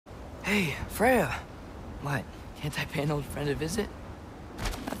Hey, Freya. What? Can't I pay an old friend a visit?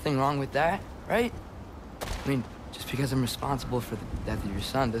 Nothing wrong with that, right? I mean, just because I'm responsible for the death of your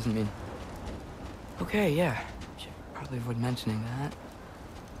son doesn't mean... Okay, yeah. Should probably avoid mentioning that.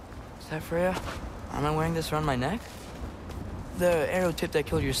 Is that Freya? Am I wearing this around my neck? The arrow tip that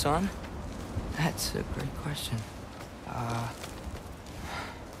killed your son? That's a great question.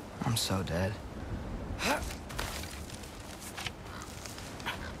 I'm so dead.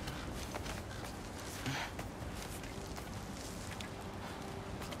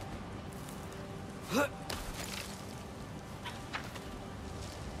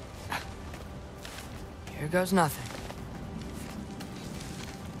 Here goes nothing.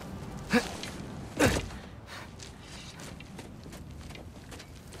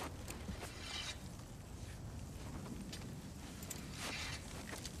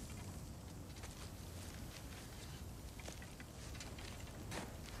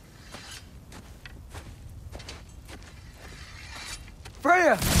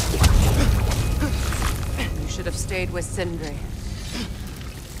 Freya! You should have stayed with Sindri.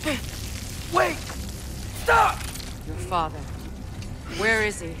 Wait! Stop! Your father. Where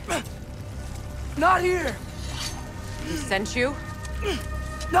is he? Not here! He sent you?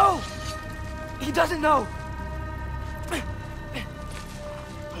 No! He doesn't know! You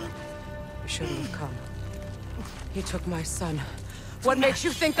shouldn't have come. He took my son. What makes you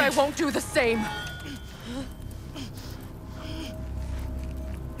think I won't do the same?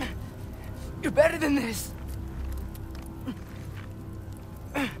 You're better than this!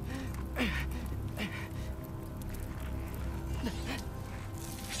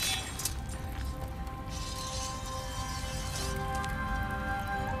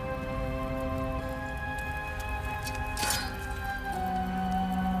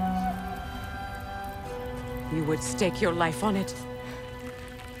 You would stake your life on it?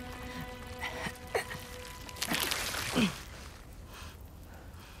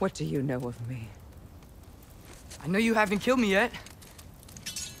 What do you know of me? I know you haven't killed me yet.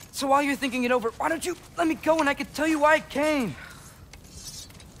 So while you're thinking it over, why don't you let me go and I can tell you why I came?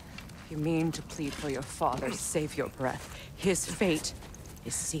 You mean to plead for your father, save your breath. His fate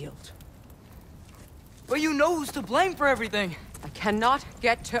is sealed. But you know who's to blame for everything. I cannot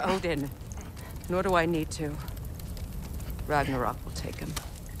get to Odin. Nor do I need to. Ragnarok will take him.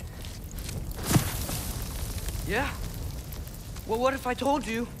 Yeah? Well, what if I told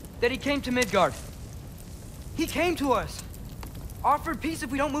you that he came to Midgard? He came to us. Offered peace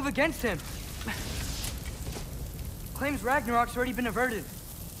if we don't move against him. Claims Ragnarok's already been averted.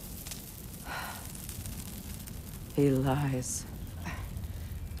 He lies.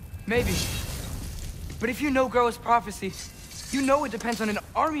 Maybe. But if you know Groa's prophecy, you know it depends on an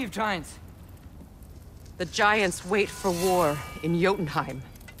army of giants. The giants wait for war in Jotunheim.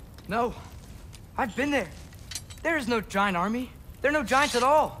 No. I've been there. There is no giant army. There are no giants at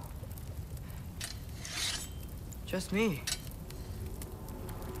all. Just me.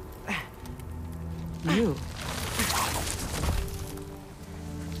 You?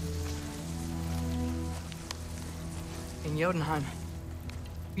 In Jotunheim,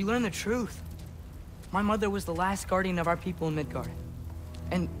 we learn the truth. My mother was the last guardian of our people in Midgard.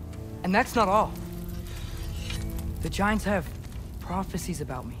 And that's not all. The giants have prophecies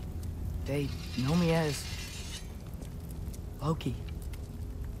about me. They know me as Loki.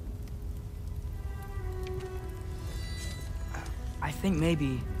 I think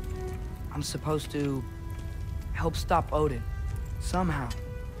maybe I'm supposed to help stop Odin, somehow.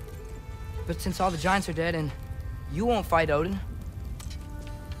 But since all the giants are dead and you won't fight Odin,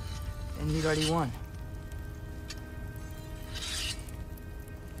 then you'd already won.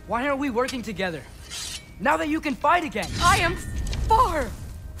 Why aren't we working together? Now that you can fight again! I am far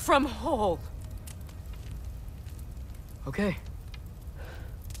from whole. Okay.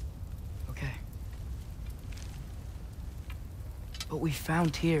 Okay. But we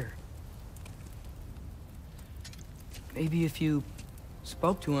found Tyr. Maybe if you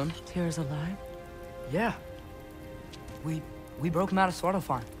spoke to him... Tyr's alive? Yeah. We broke him out of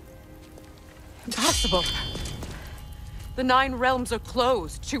Svartalfheim. Impossible. The 9 realms are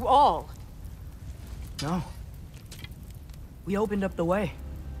closed to all. No. We opened up the way.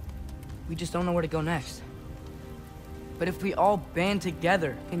 We just don't know where to go next. But if we all band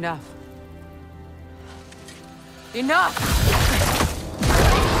together... Enough. Enough!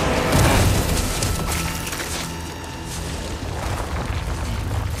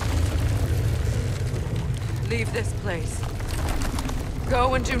 Leave this place.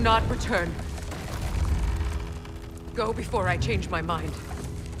 Go and do not return. Go before I change my mind.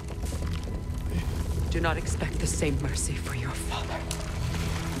 Do not expect the same mercy for your father.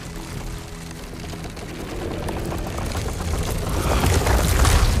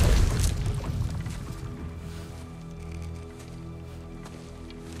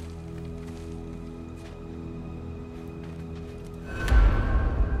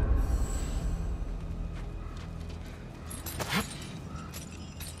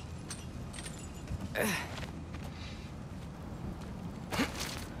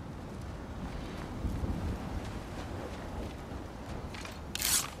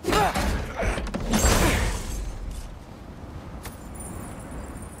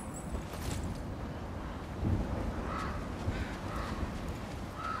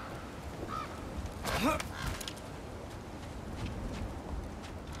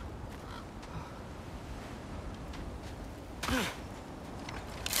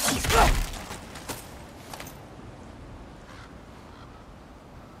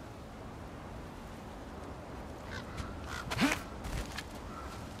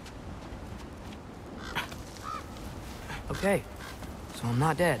 Okay, so I'm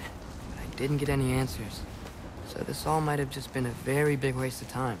not dead, but I didn't get any answers. So this all might have just been a very big waste of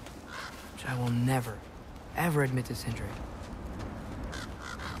time, which I will never, ever admit to Sindri.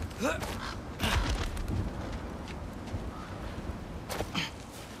 It's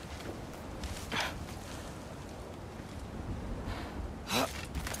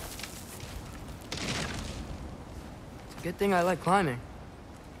a good thing I like climbing.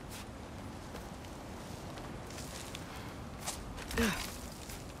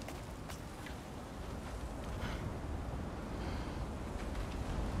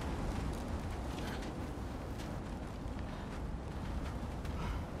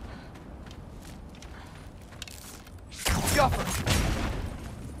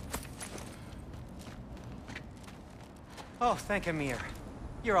 Oh, thank Amir.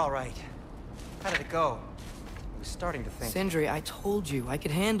 You're all right. How did it go? I was starting to think... Sindri, I told you I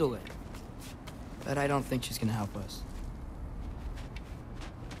could handle it. But I don't think she's gonna help us.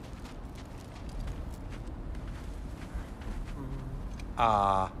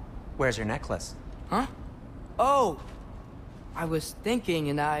 Where's your necklace? Huh? Oh! I was thinking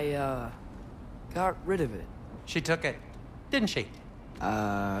and I, got rid of it. She took it, didn't she?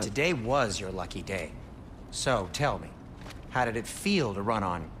 Today was your lucky day. So, tell me, how did it feel to run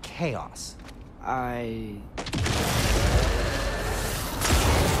on chaos? I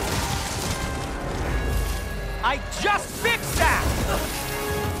just fixed that!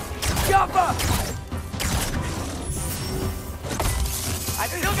 Jumpa! I've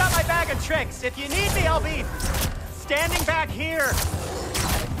still got my bag of tricks. If you need me, I'll be standing back here.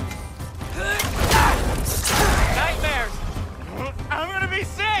 Nightmares! I'm gonna be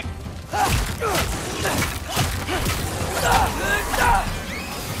sick!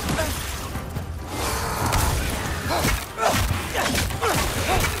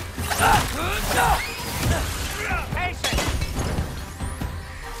 Patient!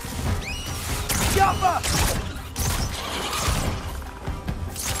 Jumpa!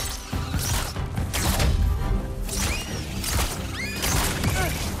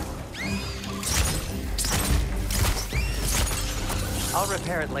 I'll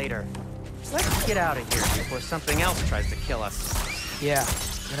repair it later. Let's get out of here before something else tries to kill us. Yeah,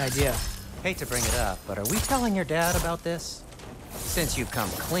 good idea. Hate to bring it up, but are we telling your dad about this? Since you've come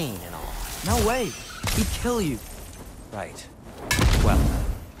clean and all. No way. He'd kill you. Right. Well,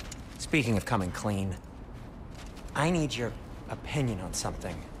 speaking of coming clean, I need your opinion on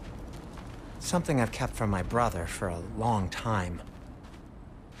something. Something I've kept from my brother for a long time.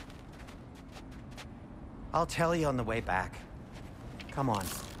 I'll tell you on the way back. Come on.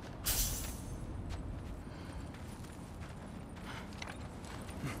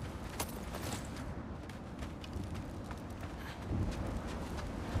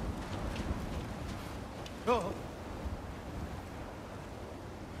 Oh.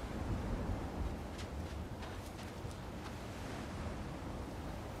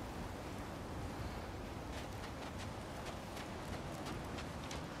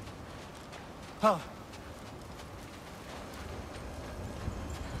 Oh.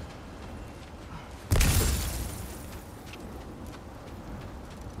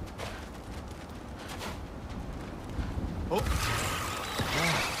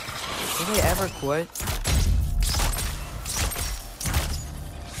 Did they ever quit?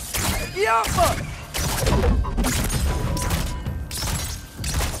 Yoppa!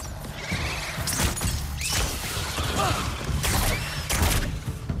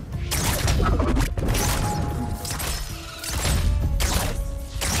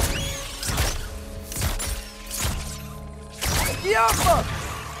 Yoppa!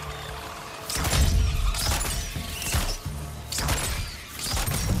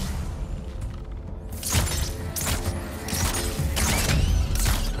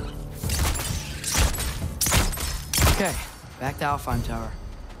 Okay, back to Alfheim Tower.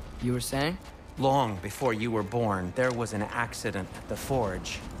 You were saying? Long before you were born, there was an accident at the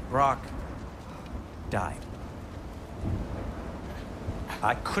forge. Brock died.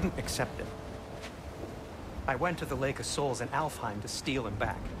 I couldn't accept it. I went to the Lake of Souls in Alfheim to steal him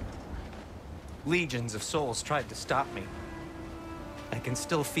back. Legions of souls tried to stop me. I can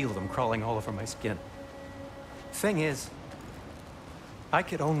still feel them crawling all over my skin. Thing is, I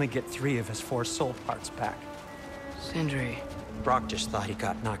could only get 3 of his 4 soul parts back. Sindri. Brock just thought he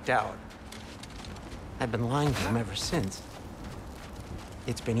got knocked out. I've been lying to him ever since.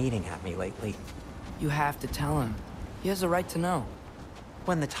 It's been eating at me lately. You have to tell him. He has a right to know.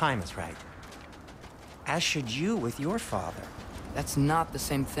 When the time is right. As should you with your father. That's not the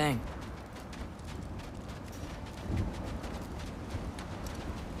same thing.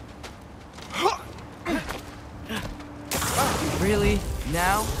 Really?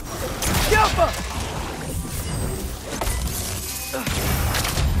 Now? Yappa!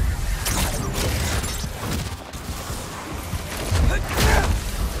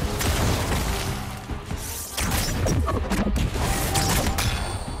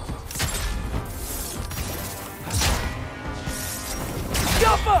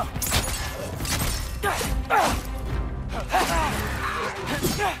 Yappa!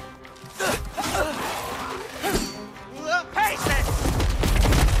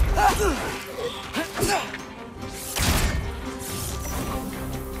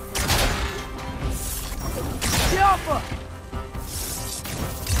 Yappa!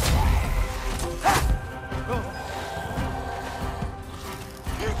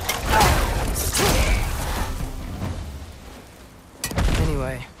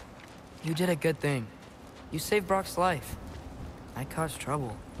 Anyway, you did a good thing. You saved Brock's life. I caused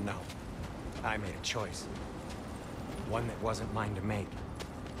trouble. No. I made a choice. One that wasn't mine to make.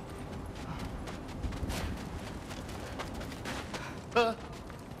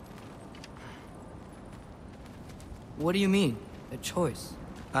 What do you mean? A choice?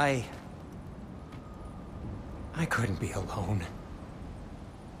 I couldn't be alone.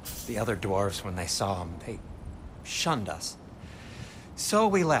 The other dwarves, when they saw him, they shunned us. So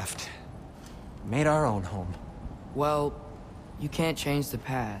we left. Made our own home. Well, you can't change the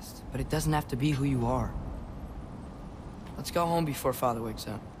past, but it doesn't have to be who you are. Let's go home before Father wakes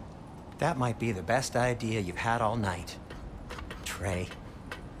up. That might be the best idea you've had all night. Trey.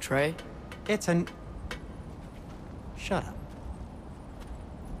 Trey? It's an... Shut up.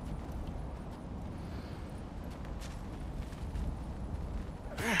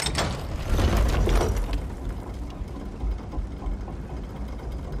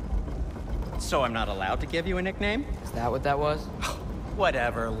 So I'm not allowed to give you a nickname? Is that what that was?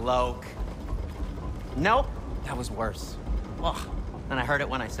 Whatever, Loke. Nope, that was worse. Ugh, and I heard it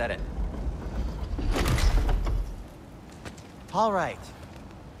when I said it. All right.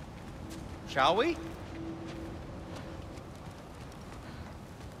 Shall we?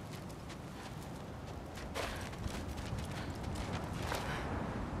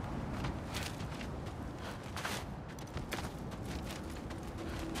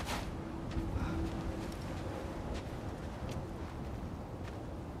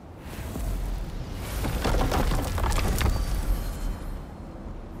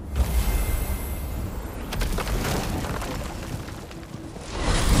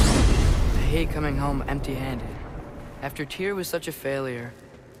 I hate coming home empty-handed. After Tyr was such a failure,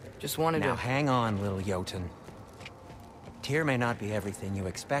 just wanted Now to... hang on, little Jotun. Tyr may not be everything you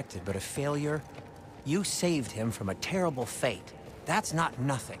expected, but a failure? You saved him from a terrible fate. That's not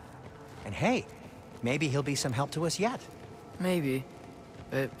nothing. And hey, maybe he'll be some help to us yet. Maybe.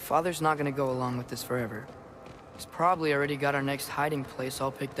 But Father's not gonna go along with this forever. He's probably already got our next hiding place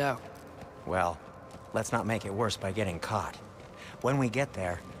all picked out. Well, let's not make it worse by getting caught. When we get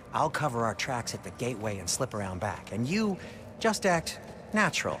there, I'll cover our tracks at the gateway and slip around back. And you just act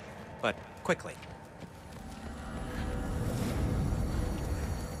natural, but quickly.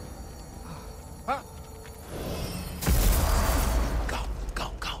 Go,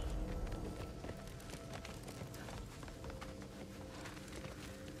 go, go.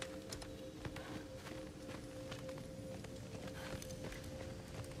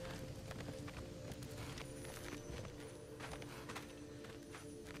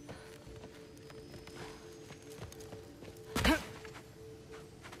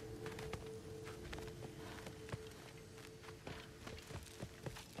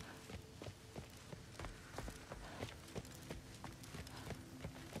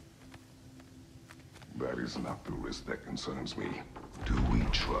 That is not the risk that concerns me. Do we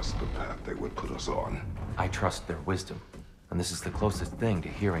trust the path they would put us on? I trust their wisdom, and this is the closest thing to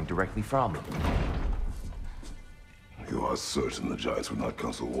hearing directly from them. You are certain the Giants would not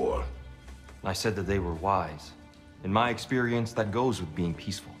counsel war? I said that they were wise. In my experience, that goes with being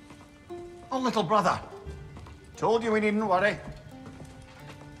peaceful. Oh, little brother. Told you we needn't worry.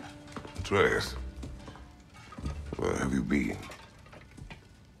 Atreus, where have you been?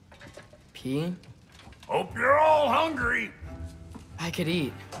 Peeing? Hope you're all hungry. I could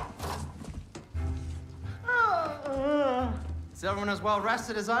eat. Is everyone as well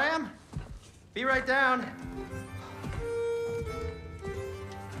rested as I am? Be right down.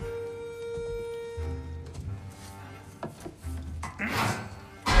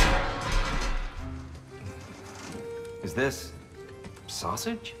 Is this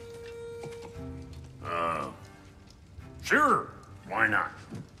sausage? Sure. Why not?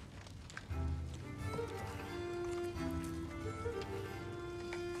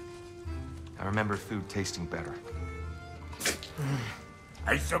 I remember food tasting better.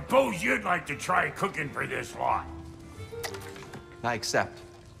 I suppose you'd like to try cooking for this lot. I accept.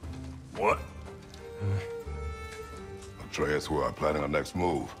 What? Atreus, we are planning our next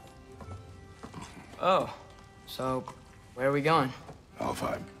move. Oh, so where are we going?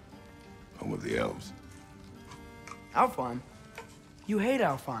 Alfheim. Home of the elves. Alfheim? You hate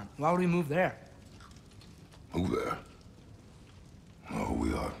Alfheim. Why would we move there? Move there. Oh,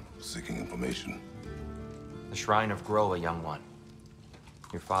 we are seeking information. The Shrine of Groa, young one.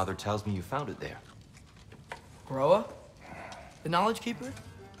 Your father tells me you found it there. Groa? The Knowledge Keeper?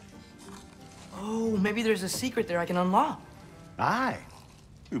 Oh, maybe there's a secret there I can unlock. Aye.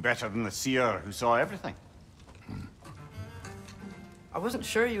 Who better than the seer who saw everything? I wasn't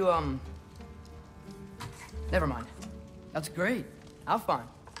sure you, Never mind. That's great. Alfheim.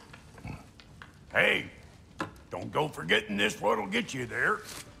 Hey, don't go forgetting this what'll get you there.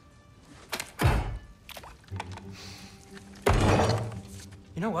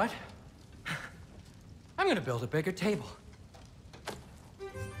 You know what? I'm gonna build a bigger table.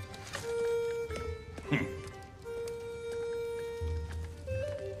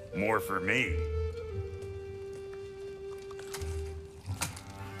 More for me.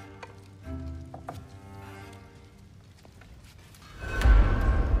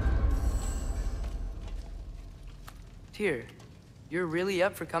 Tyr, you're really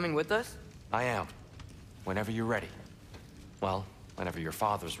up for coming with us? I am. Whenever you're ready. Well, whenever your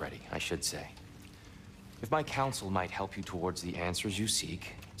father's ready, I should say. If my counsel might help you towards the answers you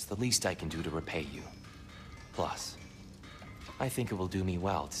seek, it's the least I can do to repay you. Plus, I think it will do me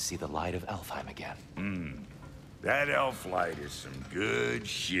well to see the light of Alfheim again. That elf light is some good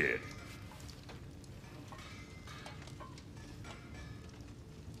shit.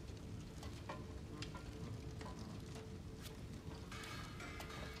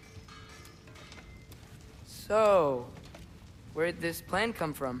 So, where'd this plan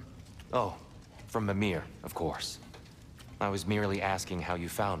come from? Oh, from Mimir, of course. I was merely asking how you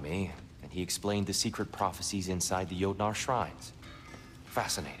found me, and he explained the secret prophecies inside the Jotnar shrines.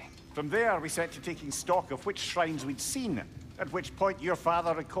 Fascinating. From there, we set to taking stock of which shrines we'd seen, at which point your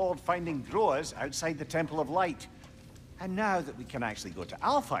father recalled finding Groas outside the Temple of Light. And now that we can actually go to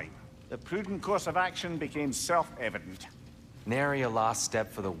Alfheim, the prudent course of action became self-evident. Nary a lost step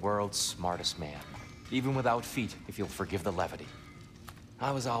for the world's smartest man. Even without feet, if you'll forgive the levity.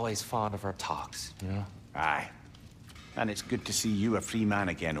 I was always fond of our talks, you know? Aye. And it's good to see you a free man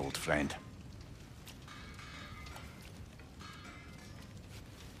again, old friend.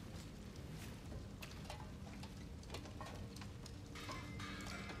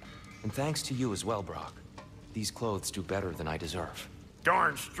 And thanks to you as well, Brock. These clothes do better than I deserve.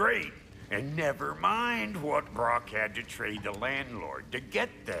 Darn straight. And never mind what Brock had to trade the landlord to get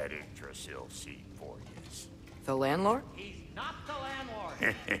that Yggdrasil seat for you. The landlord? He's not the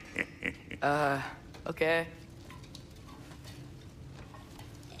landlord. Okay.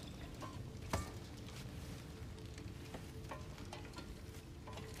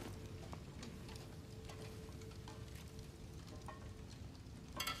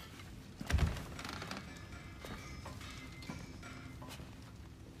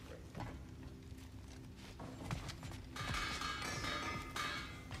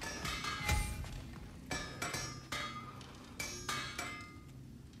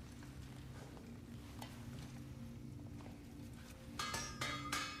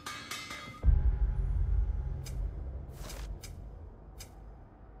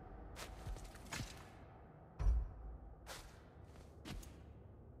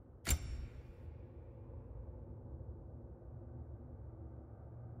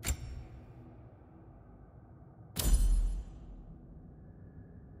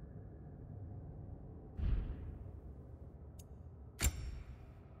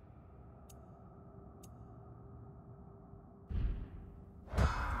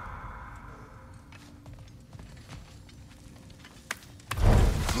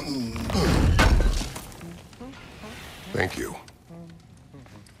 Thank you.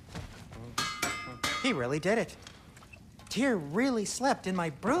 He really did it. Tyr really slept in my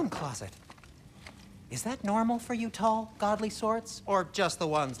broom closet. Is that normal for you tall, godly sorts? Or just the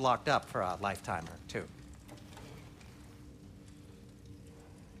ones locked up for a lifetime or two?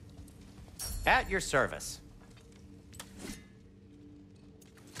 At your service.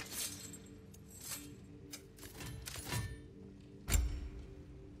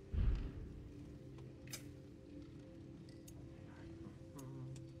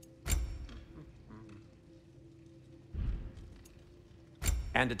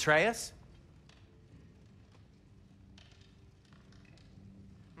 And Atreus?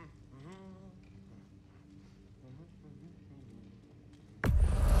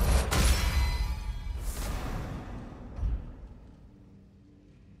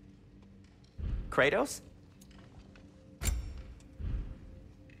 Kratos?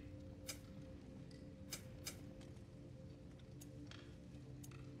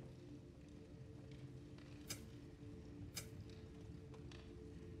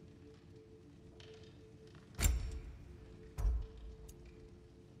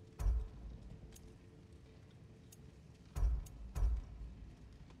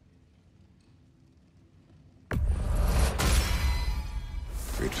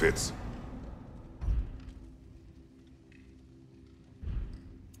 It fits.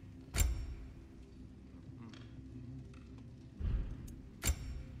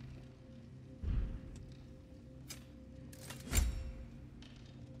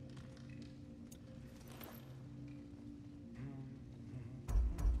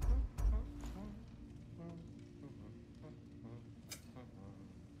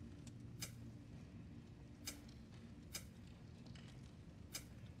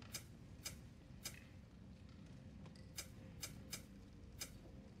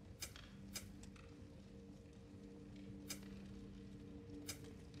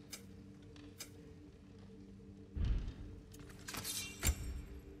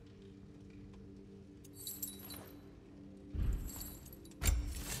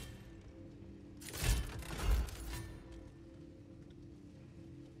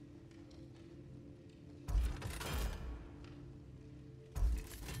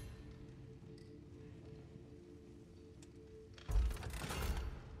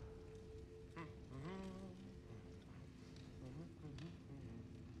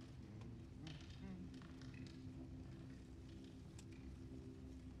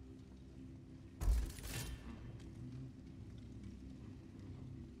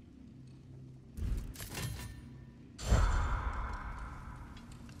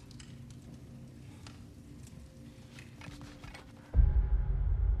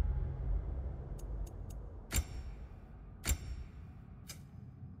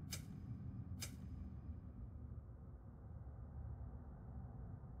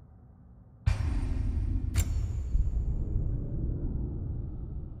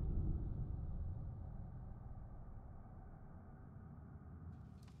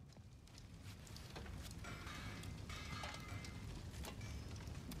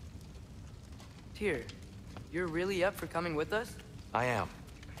 Tyr, you're really up for coming with us? I am.